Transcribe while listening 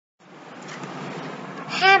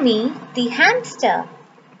Hammy the Hamster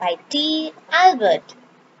by T.Albert.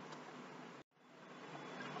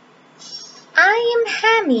 I am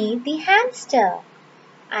Hammy the Hamster.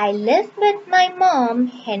 I live with my mom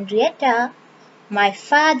Henrietta, my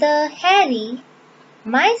father Harry,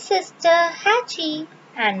 my sister Hatchie,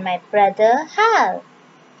 and my brother Hal.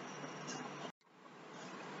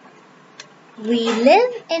 We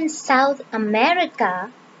live in South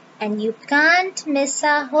America and you can't miss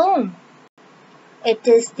our home. It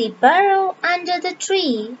is the burrow under the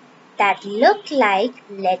tree that look like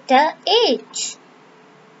letter H.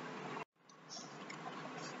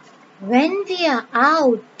 When we are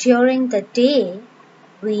out during the day,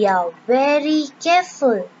 we are very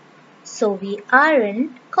careful so we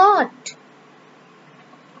aren't caught.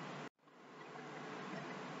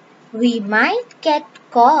 We might get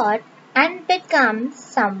caught and become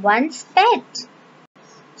someone's pet.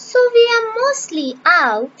 So we are mostly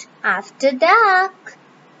out after dark.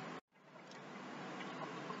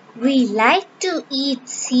 We like to eat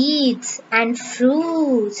seeds and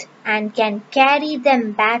fruits and can carry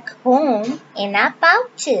them back home in our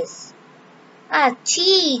pouches. Our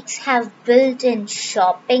cheeks have built-in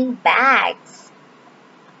shopping bags.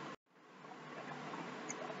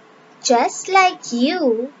 Just like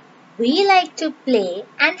you, we like to play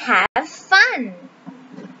and have fun.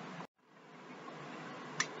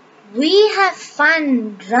 We have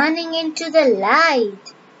fun running into the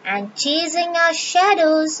light and chasing our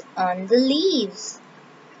shadows on the leaves.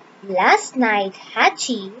 Last night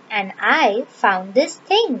Hatchie and I found this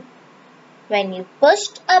thing. When you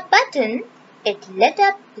pushed a button, it lit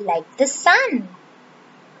up like the sun.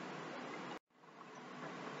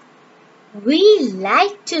 We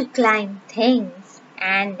like to climb things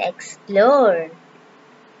and explore.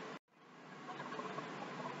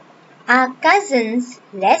 Our cousins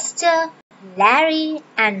Lester, Larry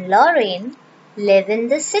and Lauren live in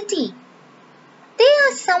the city. They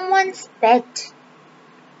are someone's pet.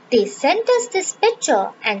 They sent us this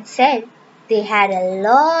picture and said they had a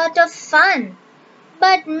lot of fun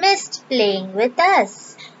but missed playing with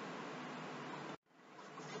us.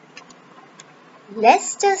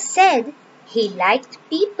 Lester said he liked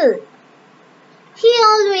people. He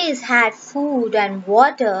always had food and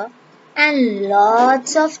water and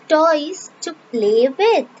lots of toys to play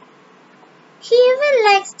with. He even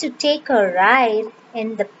likes to take a ride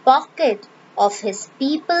in the pocket of his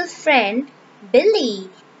people friend Billy.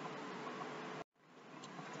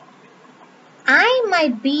 I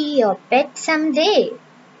might be your pet someday.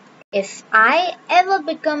 If I ever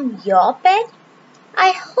become your pet,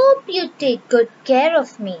 I hope you take good care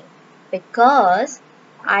of me because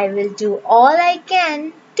I will do all I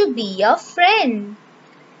can to be your friend.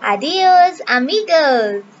 Adios,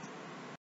 amigos!